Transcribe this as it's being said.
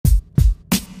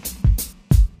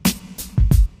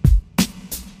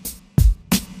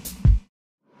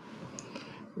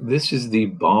This is the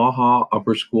Baja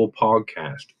Upper School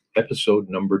Podcast, episode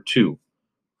number 2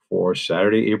 for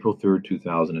Saturday, April 3rd,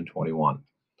 2021.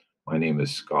 My name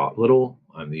is Scott Little.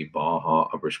 I'm the Baja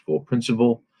Upper School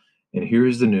principal, and here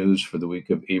is the news for the week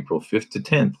of April 5th to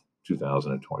 10th,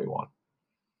 2021.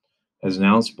 As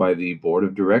announced by the Board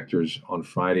of Directors on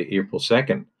Friday, April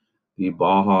 2nd, the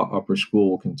Baja Upper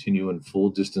School will continue in full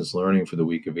distance learning for the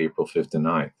week of April 5th to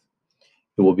 9th.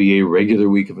 It will be a regular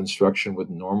week of instruction with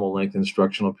normal length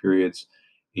instructional periods,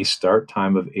 a start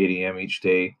time of 8 a.m. each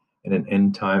day, and an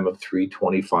end time of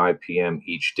 3:25 p.m.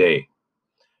 each day.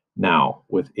 Now,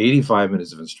 with 85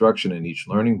 minutes of instruction in each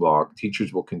learning block,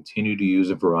 teachers will continue to use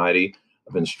a variety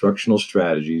of instructional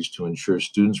strategies to ensure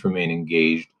students remain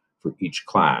engaged for each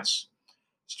class.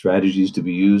 Strategies to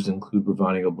be used include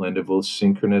providing a blend of both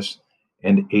synchronous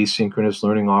and asynchronous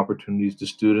learning opportunities to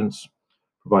students,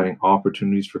 providing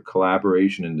opportunities for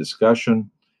collaboration and discussion,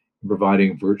 and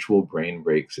providing virtual brain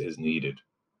breaks as needed.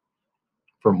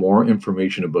 For more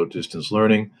information about distance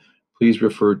learning, please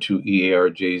refer to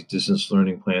EARJ's Distance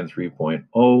Learning Plan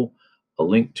 3.0, a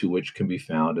link to which can be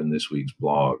found in this week's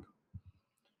blog.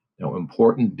 Now,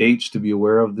 important dates to be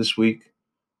aware of this week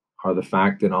are the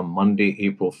fact that on Monday,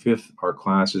 April 5th, our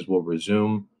classes will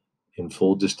resume in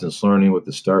full distance learning with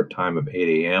the start time of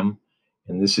 8 a.m.,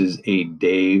 and this is a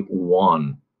day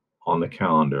 1 on the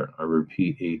calendar. I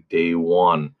repeat, a day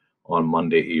 1 on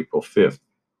Monday, April 5th.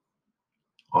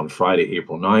 On Friday,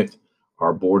 April 9th,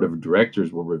 our Board of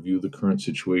Directors will review the current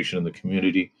situation in the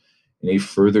community, and a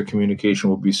further communication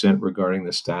will be sent regarding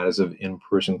the status of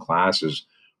in-person classes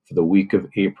for the week of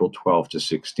April 12th to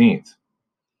 16th.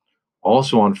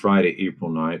 Also on Friday,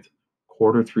 April 9th,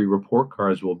 Quarter 3 report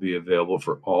cards will be available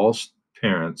for all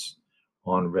parents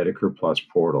on Reddiker Plus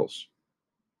portals.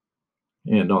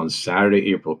 And on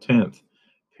Saturday, April 10th,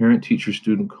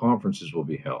 parent-teacher-student conferences will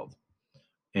be held,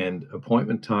 and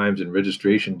appointment times and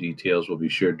registration details will be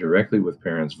shared directly with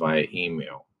parents via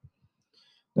email.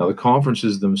 Now, the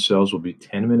conferences themselves will be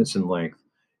 10 minutes in length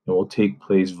and will take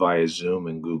place via Zoom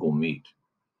and Google Meet.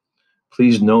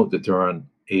 Please note that there are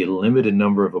a limited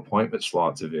number of appointment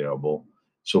slots available,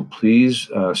 so please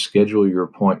schedule your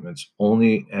appointments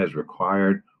only as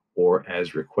required or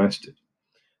as requested.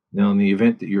 Now, in the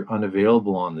event that you're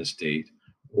unavailable on this date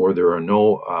or there are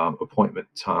no appointment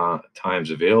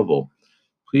times available,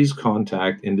 please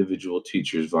contact individual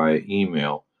teachers via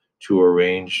email to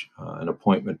arrange an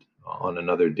appointment on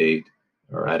another date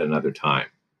or at another time.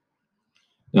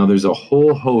 Now, there's a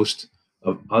whole host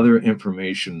of other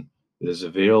information that is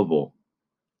available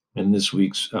in this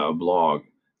week's blog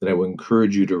that I would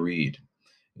encourage you to read,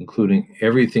 including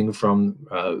everything from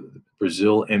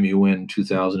Brazil MUN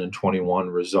 2021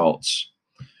 results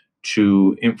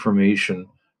to information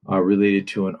related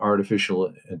to an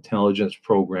artificial intelligence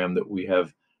program that we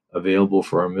have available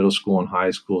for our middle school and high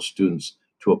school students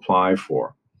to apply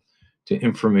for, to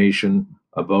information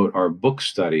about our book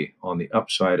study on the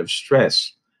upside of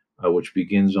stress, which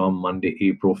begins on Monday,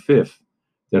 April 5th,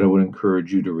 that I would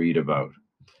encourage you to read about,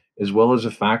 as well as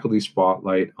a faculty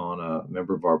spotlight on a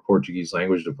member of our Portuguese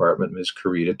language department, Ms.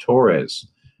 Carita Torres.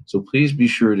 So please be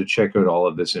sure to check out all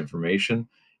of this information,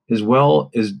 as well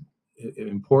as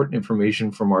important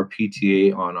information from our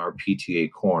PTA on our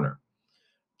PTA Corner.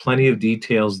 Plenty of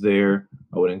details there.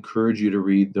 I would encourage you to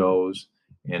read those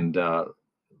and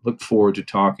look forward to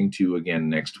talking to you again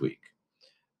next week.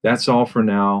 That's all for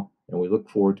now, and we look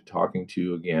forward to talking to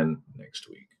you again next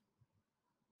week.